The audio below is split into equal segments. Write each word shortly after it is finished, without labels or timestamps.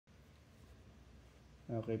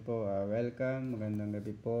Okay po, welcome. Magandang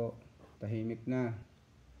gabi po. Tahimik na.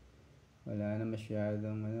 Wala na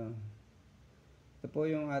masyadong ano. Ito po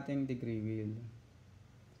yung ating degree wheel.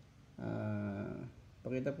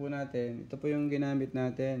 Pakita po natin. Ito po yung ginamit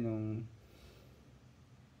natin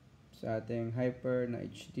sa ating hyper na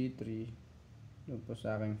Hd3. Yung po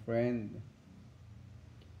sa aking friend.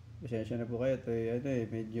 Pasensya na po kayo.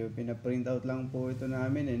 Medyo pinaprint out lang po ito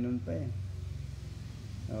namin noon pa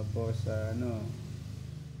Opo sa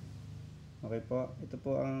Okay po, ito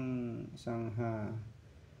po ang isang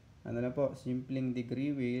simpleng degree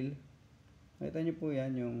wheel. Nakita nyo po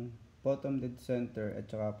yan, yung bottom dead center at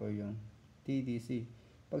saka po yung TDC.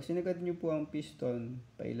 Pag sinagad nyo po ang piston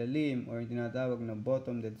pailalim or yung tinatawag na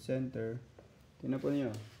bottom dead center, tingnan po nyo.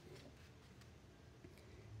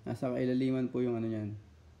 Nasa kailaliman po yung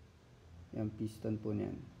yung piston po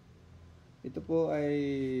niyan. Ito po ay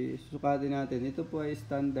susukatin natin. Ito po ay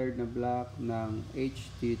standard na block ng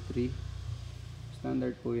Hd3.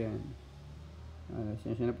 Standard po yan.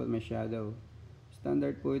 Siya na po may shadow.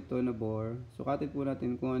 Standard po ito na bore. Sukatin po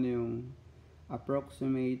natin kung ano yung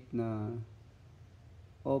approximate na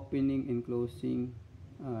opening and closing,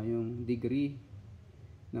 yung degree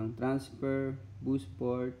ng transfer, boost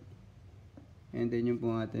port, and then yung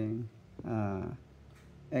po ating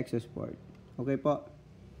excess port. Okay po.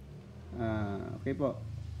 Okay po.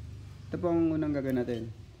 Ito po ang unang gagawin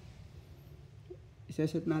natin.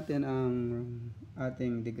 Iseset natin ang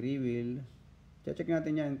ating degree wheel. Check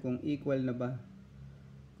natin yan kung equal na ba.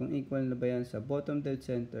 Kung equal na ba yan sa bottom dead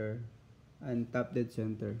center and top dead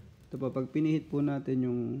center. Ito po, pag pinihit po natin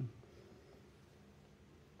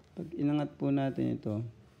pag inangat po natin ito,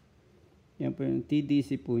 yan po yung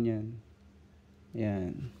TDC po niyan.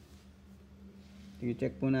 Yan.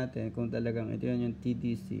 I-check po natin kung talagang ito yan yung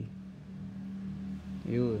TDC.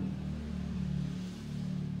 Ayun.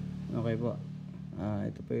 Okay po.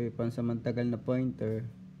 Ito po yung pansamantagal na pointer.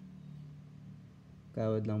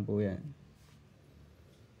 Kawad lang po yan.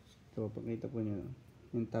 Ito, pakita po nyo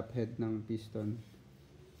yung top head ng piston.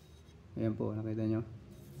 Ayan po, nakita nyo.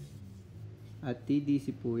 At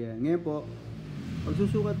TDC po yan. Ngayon po,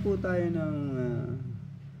 pagsusukat po tayo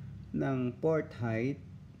ng port height,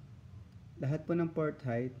 lahat po ng port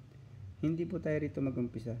height, hindi po tayo rito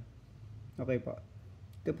mag-umpisa. Okay po.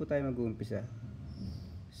 Ito po tayo mag-umpisa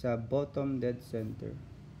sa bottom dead center.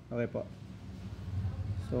 Okay po.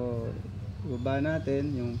 So, ibaba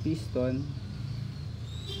natin yung piston.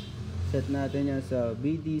 Set natin yan sa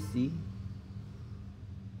BDC.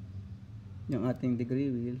 Yung ating degree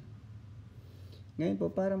wheel. Ngayon po,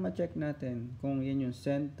 para ma-check natin kung yan yung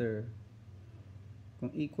center,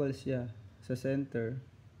 kung equal siya sa center,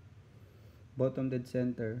 bottom dead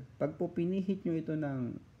center, pag po pinihit nyo ito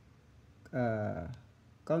ng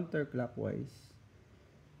counterclockwise,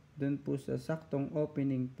 dun po sa saktong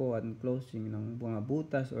opening po at closing ng mga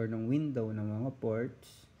butas or ng window ng mga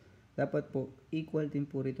ports, dapat po equal din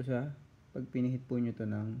po rito sa pag pinihit po nyo ito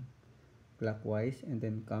ng clockwise and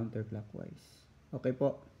then counterclockwise. Okay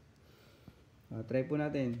po. Try po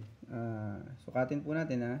natin. Sukatin po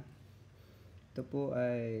natin Ito po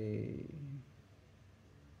ay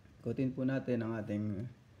ikutin po natin ang ating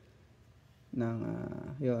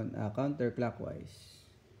counterclockwise.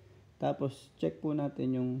 Tapos, check po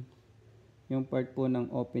natin yung part po ng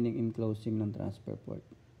opening and closing ng transfer port.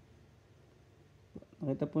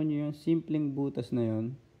 Nakita po nyo yung simpleng butas na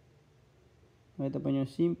yon. Nakita po nyo yung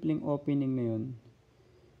simpleng opening na yon.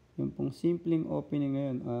 Yung pong simpleng opening na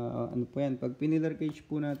yun, ano po yan, pag pinillar gauge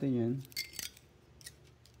po natin yan,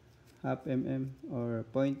 half mm or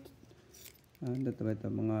point,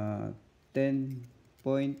 mga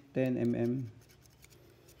 10.10 mm.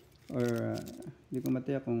 Or hindi ko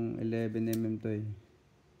mataya kung 11 mm to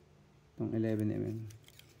itong 11 mm.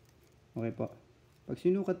 Okay po. Pag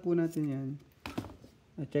sinukat po natin yan,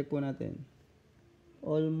 check po natin,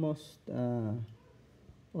 almost 60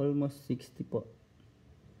 po.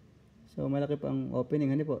 So malaki pa ang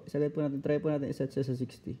opening. Hani po, isagad po natin, try po natin iset siya sa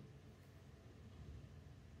 60.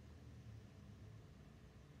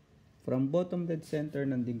 From bottom dead center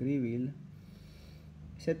ng degree wheel,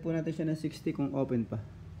 set po natin siya ng 60 kung open pa.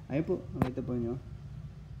 Ayun po, nakita po nyo.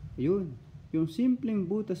 Yun. Yung simpleng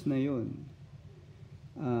butas na yun,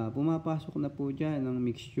 pumapasok na po dyan ng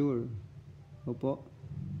mixture. Opo,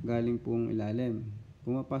 galing pong ilalim.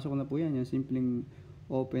 Pumapasok na po yan. Yung simpleng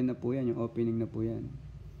open na po yan. Yung opening na po yan.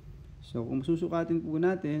 So, kung susukatin po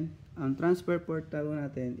natin, ang transfer port talo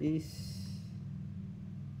natin is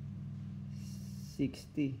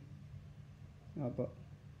 60. Opo.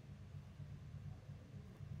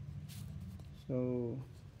 So,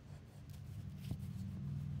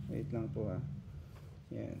 wait lang po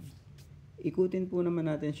Yan. ikutin po naman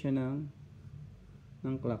natin siya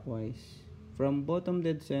ng clockwise. From bottom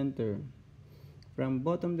dead center,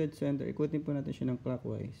 ikutin po natin siya ng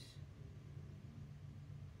clockwise.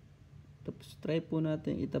 Tapos try po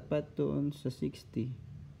natin itapat doon sa 60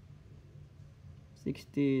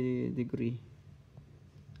 degree.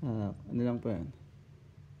 Ano lang po yan.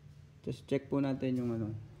 Just check po natin yung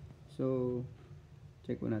ano. So,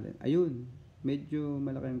 check po natin. Ayun, medyo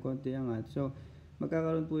malaki ang konti angat. So,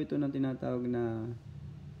 magkakaroon po ito ng tinatawag na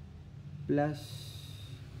plus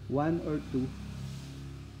 1 or 2.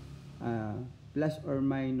 Plus or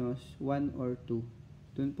minus 1 or 2.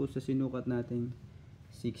 Doon po sa sinukat natin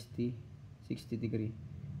 60 degree.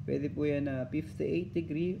 Pwede po yan na 58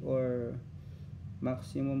 degree or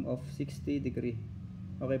maximum of 60 degree.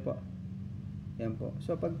 Okay po. Yan po.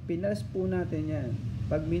 So, pag pinas po natin yan,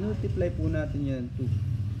 pag minultiply po natin yan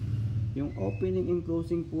 2, yung opening and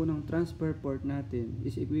closing po ng transfer port natin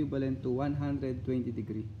is equivalent to 120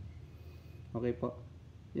 degree. Okay po.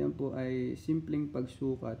 Yan po ay simpleng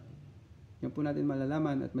pagsukat. Yan po natin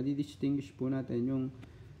malalaman at madidistinguish po natin yung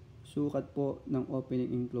sukat po ng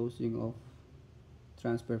opening and closing of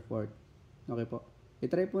transfer port. Okay po.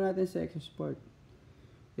 I-try po natin sa exhaust port.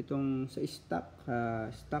 Itong sa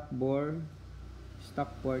stock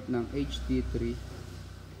port ng Hd3.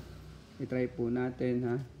 I-try po natin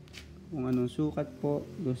ha kung anong sukat po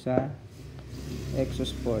do sa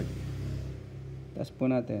exhaust port. Taas po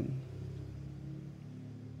natin.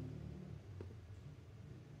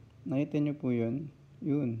 Nakita nyo po yun?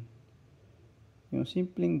 Yun. Yung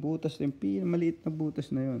simpleng butas, yung maliit na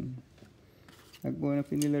butas na yun. Nagbuo na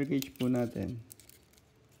filler gauge po natin.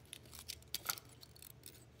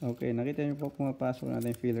 Okay, nakita nyo po pumapasok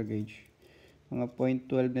natin yung filler gauge. Mga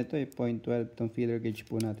 0.12 nito eh, 0.12 tong filler gauge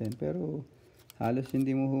po natin. Pero halos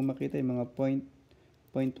hindi mo makita yung mga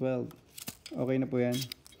 0.12. Okay na po yan.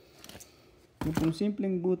 Yung pong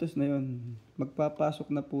simpleng butas na yun, magpapasok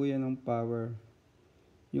na po yan ng power.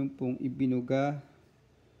 Yung pong ibinuga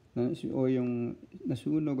o yung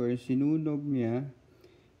nasunog o yung sinunog niya,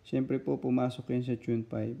 siyempre po pumasok yan sa tune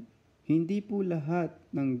pipe. Hindi po lahat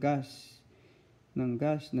ng gas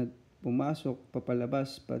na pumasok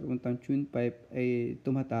papalabas papuntang tune pipe ay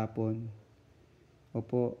tumatapon.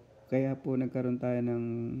 Opo, kaya po nagkaroon tayo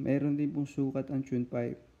meron din pong sukat ang tune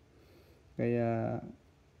pipe. Kaya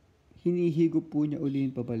hinihigop po niya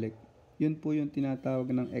ulihin pabalik. Yun po yung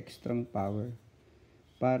tinatawag ng extra power.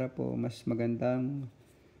 Para po mas magandang,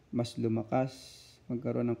 mas lumakas,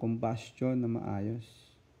 magkaroon ng combustion na maayos.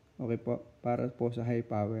 Okay po, para po sa high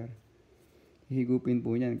power. Higupin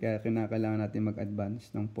po niyan, kaya kinakailangan natin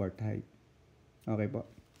mag-advance ng port height. Okay po.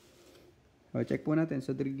 So, check po natin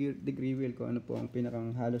sa degree wheel ko ano po ang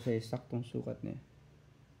pinakang halos ay saktong sukat niya.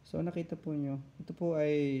 So, nakita po nyo, ito po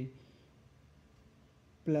ay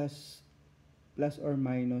plus or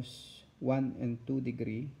minus 1 and 2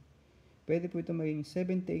 degree. Pwede po ito maging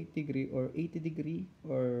 78 degree or 80 degree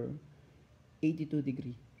or 82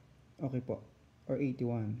 degree. Okay po. Or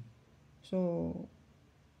 81. So,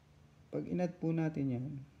 pag inad po natin yan,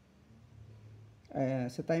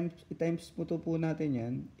 sa times po natin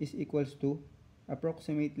yan is equals to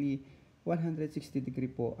approximately 160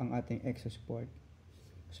 degree po ang ating exhaust port.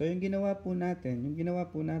 So, yung ginawa po natin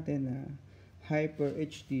na Hyper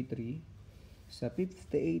Hd3 sa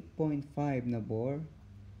 58.5 na bore,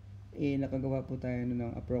 nakagawa po tayo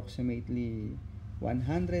ng approximately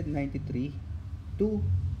 193 to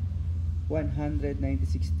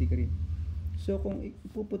 196 degree. So, kung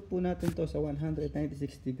ipuput po natin to sa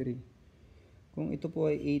 196 degree, kung ito po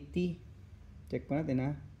ay 80, check po natin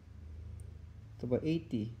ha. Ito po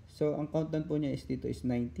 80. So, ang count down po niya is dito is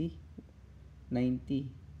 90. 90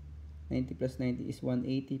 plus 90 is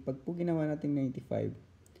 180. Pag po ginawa natin 95,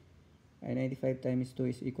 ay 95 times 2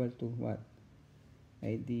 is equal to what?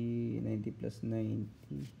 ID 90 plus 90.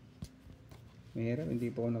 Mahirap, hindi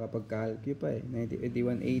po ako nakapag-calculate pa eh. 90, edi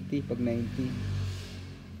 180 pag 90.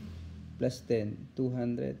 Plus 10,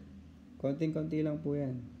 200. Konting-konti lang po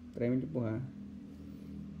yan. Try mo po ha.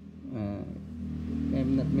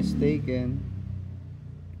 I'm not mistaken.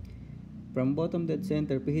 From bottom dead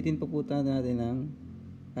center, pihitin pa po natin ng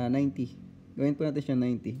 90. Gawin po natin siya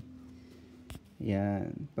 90.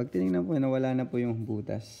 Yan. Pag tinignan po, nawala na po yung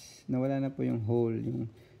butas. Nawala na po yung hole, yung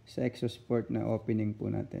sa exhaust port na opening po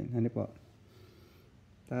natin. Ano po?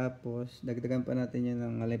 Tapos, dagdagan pa natin yan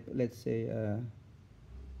ng, let's say,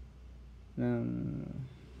 ng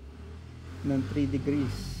 3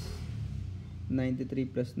 degrees. 93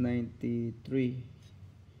 plus 93.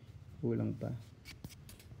 Kulang pa.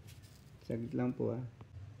 Saglit lang po ah.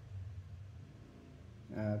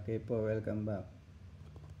 Okay po, welcome back.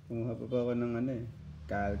 Kumuha pa po ako ng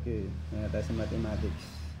Calculus. Yan na tayo sa mathematics.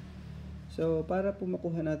 So, para po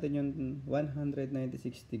makuha natin yung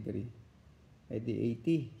 196 degree, ay di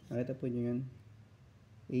 80. Nakita po nyo yun?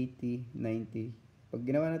 80, 90. Pag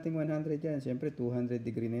ginawa natin 100 yan, syempre 200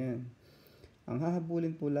 degree na yan. Ang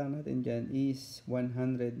hahabulin po lang natin dyan is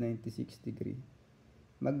 196 degree.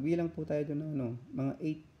 Magbilang po tayo doon ng mga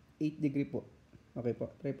 8 degree po. Okay po,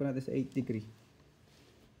 try po natin sa 8 degree.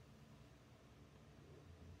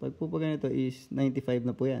 Pag po ganito is 95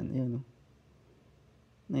 na po yan. Ayun,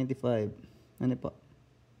 95. Ano po?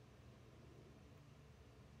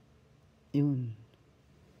 Yun.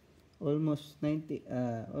 Almost 98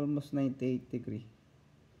 degree.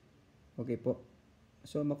 Okay po.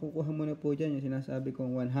 So, makukuha muna po dyan yung sinasabi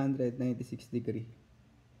kong 196 degree.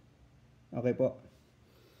 Okay po.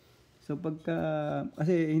 So,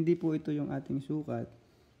 kasi hindi po ito yung ating sukat.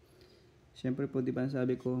 Siyempre po, di ba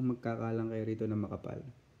sabi ko, magkakalang kayo rito na makapal.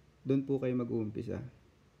 Doon po kayo mag-uumpisa.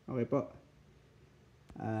 Okay po.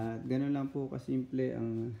 At ganun lang po kasimple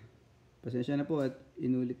ang pasensya na po at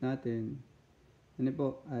inulit natin. Ano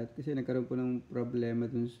po, at kasi nagkaroon po ng problema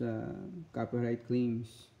dun sa copyright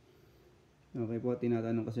claims. Okay po,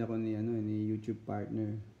 tinatanong kasi ako ni YouTube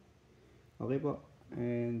partner. Okay po.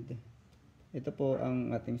 And ito po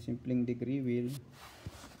ang ating simpleng degree wheel.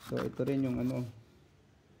 So ito rin yung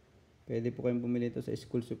pwede po kayong bumili ito sa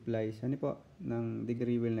school supplies. Ano po, ng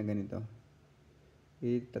degree wheel na ganito.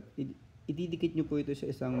 Ididikit nyo po ito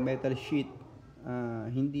sa isang metal sheet.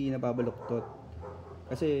 Hindi nababaluktot.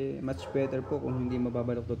 Kasi much better po kung hindi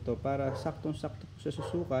mababaluktot to para saktong-sakto po sa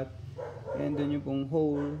susukat. And then yung pong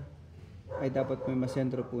hole ay dapat may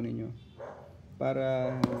masentro po ninyo.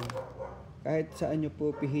 Para kahit saan nyo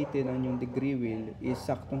po pihitin ang yung degree wheel is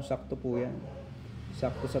saktong-sakto po yan.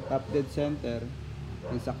 Sakto sa top dead center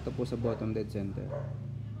and sakto po sa bottom dead center.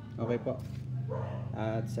 Okay po.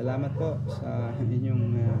 At salamat po sa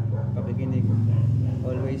inyong pakikinig.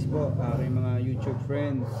 Always po, aking mga YouTube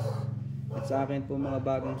friends. At sa akin po mga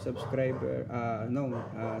bagong subscriber,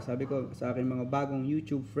 sabi ko sa akin mga bagong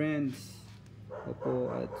YouTube friends. Opo,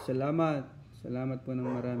 at salamat po ng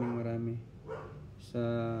marami sa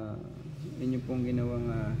inyong pong ginawang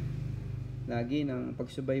lagi ng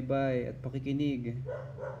pagsubaybay at pakikinig.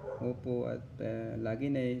 Opo, at lagi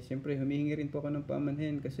na siyempre humihingi rin po ako ng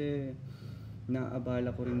pamanhin kasi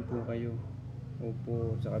naabala ko rin po kayo.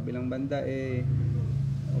 Opo, sa kabilang banda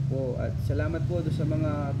opo, at salamat po doon sa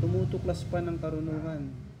mga tumutuklas pa ng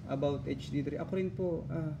karunungan about Hd3. Ako rin po,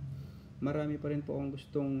 marami pa rin po akong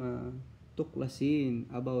gustong tuklasin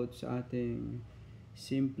about sa ating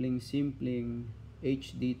simpleng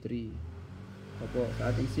Hd3. Opo,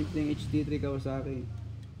 sa ating simpleng Hd3 Kawasaki.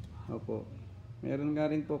 Opo. Meron nga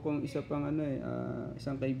rin po kung isa pang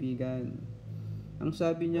isang kaibigan. Ang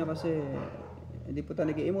sabi niya kasi, hindi po tayo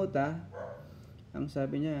nag-emote Ang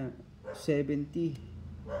sabi niya, 70.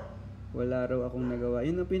 Wala raw akong nagawa.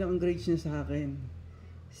 Yun ang pinaka-grades niya sa akin.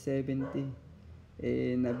 70.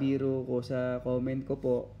 Nabiro ko sa comment ko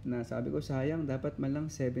po na sabi ko sayang dapat man lang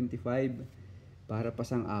 75 para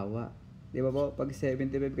pasang awa. Di ba po? Pag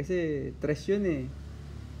 75 kasi stress yun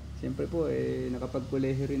Siyempre po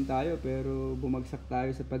nakapagkolehiyo rin tayo pero bumagsak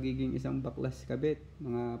tayo sa pagiging isang baklas kabit,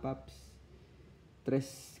 mga paps.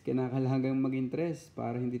 Stress, kinakailangan maging stress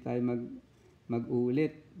para hindi tayo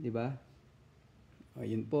mag-ulit, di ba?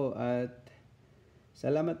 Ayun po, at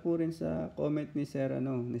salamat po rin sa comment ni Sir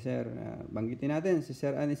banggitin natin si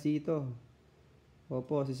Sir Anisito.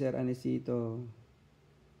 Opo, si Sir Anisito.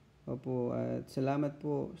 Opo, at salamat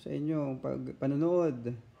po sa inyo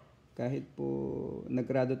panonood kahit po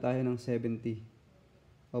naggrado tayo ng 70.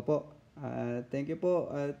 Opo, thank you po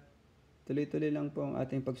at tuloy-tuloy lang po ang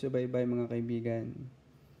ating pagsubaybay mga kaibigan.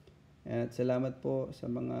 At salamat po sa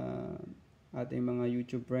mga ating mga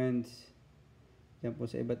YouTube friends yan po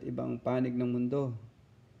sa iba't ibang panig ng mundo.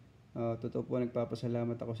 Totoo po,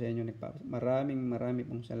 nagpapasalamat ako sa inyo. Marami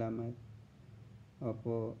pong salamat.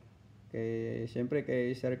 Opo. Siyempre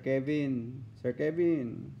kay Sir Kevin.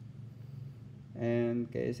 And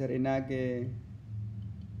kay Sir Inage.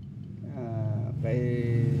 Kay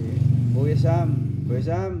Kuya Sam.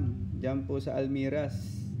 Diyan po sa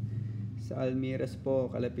Almiras. Sa Almiras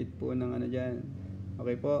po. Kalapit po ng dyan.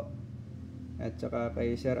 Okay po. At saka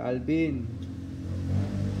kay Sir Alvin.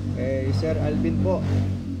 Kay Sir Alvin po.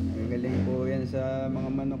 Galing po yan sa mga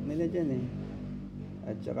manok nila dyan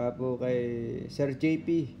At saka po kay Sir JP.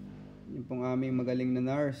 Yung pong aming magaling na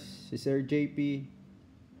nurse. Si Sir JP.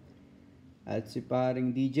 At si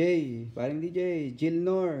paring DJ.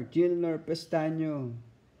 Gilnor Pestaño.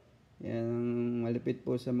 Yan ang malapit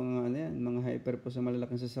po sa mga mga hyper po sa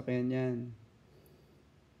malalaking sasakyan yan.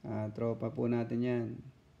 Tropa po natin yan.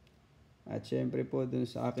 At syempre po dun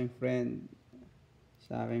sa aking friend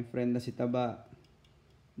na si Taba,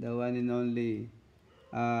 the one and only.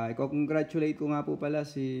 I-congratulate ko nga po pala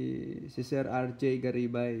si Sir RJ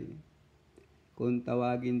Garibay. Kung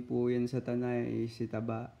tawagin po yan sa Tanay, si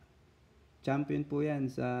Taba. Champion po yan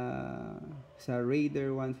sa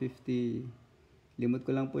Raider 150. Limot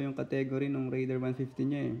ko lang po yung category ng Raider 150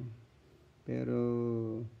 niya eh. Pero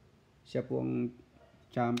siya po ang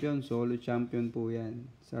champion, solo champion po yan.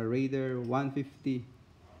 Sa Raider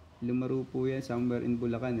 150. Lumaro po yan somewhere in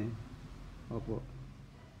Bulacan eh. Opo.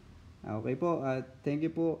 Okay po, at thank you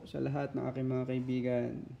po sa lahat ng aking mga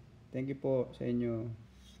kaibigan. Thank you po sa inyo.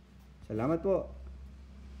 Salamat po.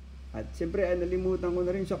 At siyempre, nalimutan ko na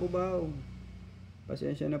rin sa Cubao.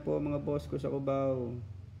 Pasensya na po mga boss ko sa Cubao.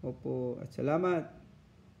 Opo, at salamat.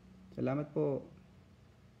 Salamat po.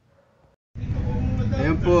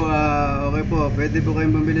 Ayan po, okay po. Pwede po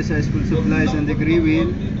kayong bumili sa school supplies ng degree wheel.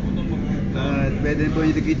 At pwede po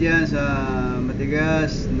yung dikit yan sa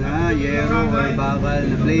matigas na yero or bakal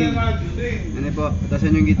na plate. Ano po,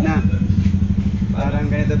 patasan yung gitna. Parang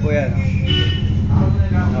ganito po yan.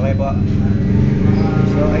 Okay po.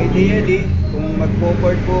 So ideally, kung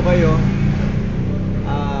mag-forward po kayo,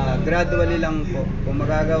 gradually lang po. Kung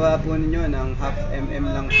magagawa po ninyo ng half mm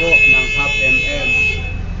lang po, ng half mm.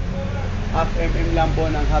 Half mm lang po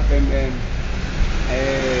ng half mm.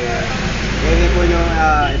 Pwede po nyo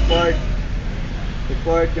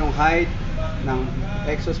i-port yung height ng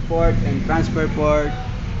exhaust port and transfer port,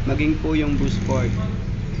 maging po yung boost port.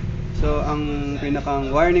 So ang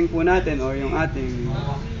pinakang warning po natin or yung ating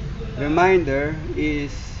reminder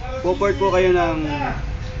is po-port po kayo ng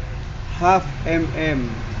half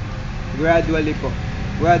mm gradually po,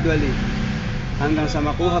 hanggang sa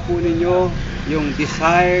makuha po ninyo yung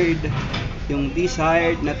desired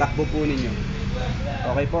na takbo po ninyo.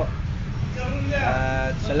 Okay po.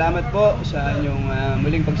 At salamat po sa inyong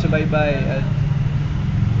muling pagsubaybay, at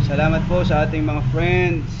salamat po sa ating mga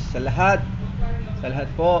friends, sa lahat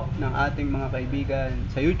po ng ating mga kaibigan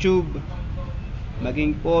sa YouTube,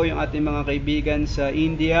 maging po yung ating mga kaibigan sa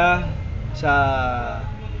India, sa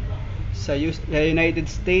United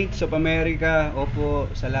States of America. Opo,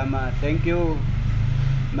 salamat. Thank you.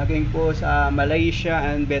 Maging po sa Malaysia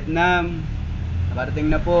and Vietnam. Nakarating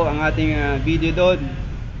na po ang ating video doon.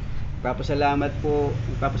 Nagpapasalamat po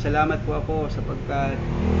ako sapagkat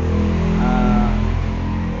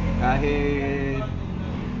kahit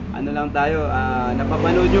ano lang tayo,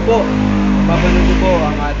 napapanood nyo po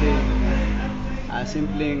ang ating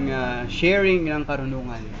simpleng sharing ng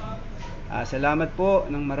karunungan. Salamat po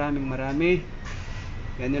ng marami.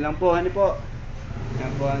 Ganyan lang po, po.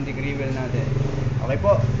 Yan po ang degree wheel natin. Okay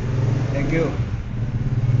po. Thank you.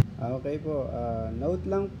 Okay po, note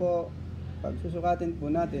lang po, pag susukatin po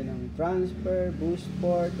natin ang transfer, boost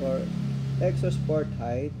port, or exhaust port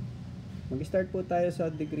height, mag-start po tayo sa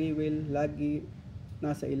degree wheel, lagi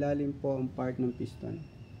nasa ilalim po ang part ng piston.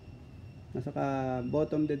 Nasa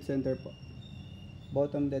bottom dead center po.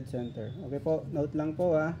 Bottom dead center. Okay po, note lang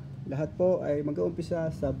po lahat po ay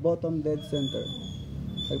mag-uumpisa sa bottom dead center.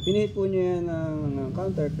 Pag pinihit po nyo yan ng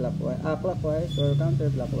clockwise or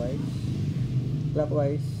counterclockwise,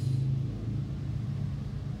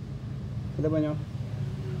 kita ba nyo?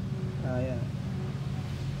 Ayan,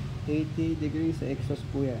 80 degrees sa exhaust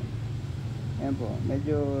po yan. Ayan po,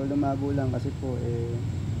 medyo lumago lang kasi po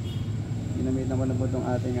ginamitan ko na po itong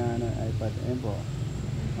ating iPad. Ayan po,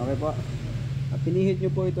 okay po. Pinihit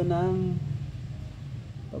nyo po ito ng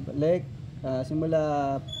pabalik,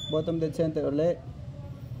 simula bottom dead center ulit,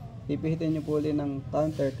 pipihitin nyo po ulit ng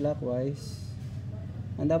counterclockwise.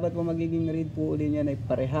 Ang dapat po magiging read po ulit niyan ay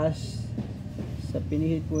parehas sa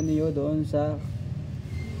pinihit po niyo doon sa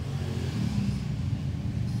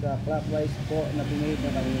clockwise po na pinihit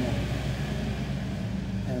nyo kanina.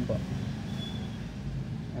 Ayan po.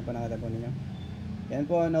 Ayan po, nakita po ninyo. Ayan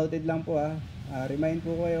po, noted lang po remind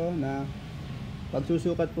po kayo na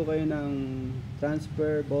pagsusukat po kayo ng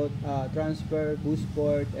transfer, boost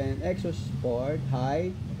port, and exhaust port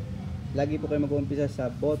height, lagi po kayo mag-uumpisa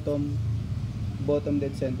sa bottom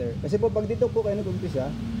dead center. Kasi po pag dito po kayo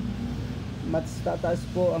nag-uumpisa, mas tataas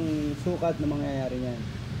po ang sukat na mangyayari niyan.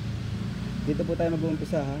 Dito po tayo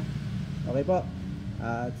mag-uumpisa Okay po.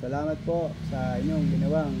 At salamat po sa inyong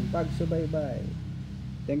ginawang pagsubaybay.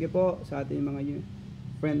 Thank you po sa ating mga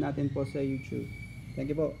friend natin po sa YouTube.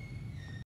 Thank you po.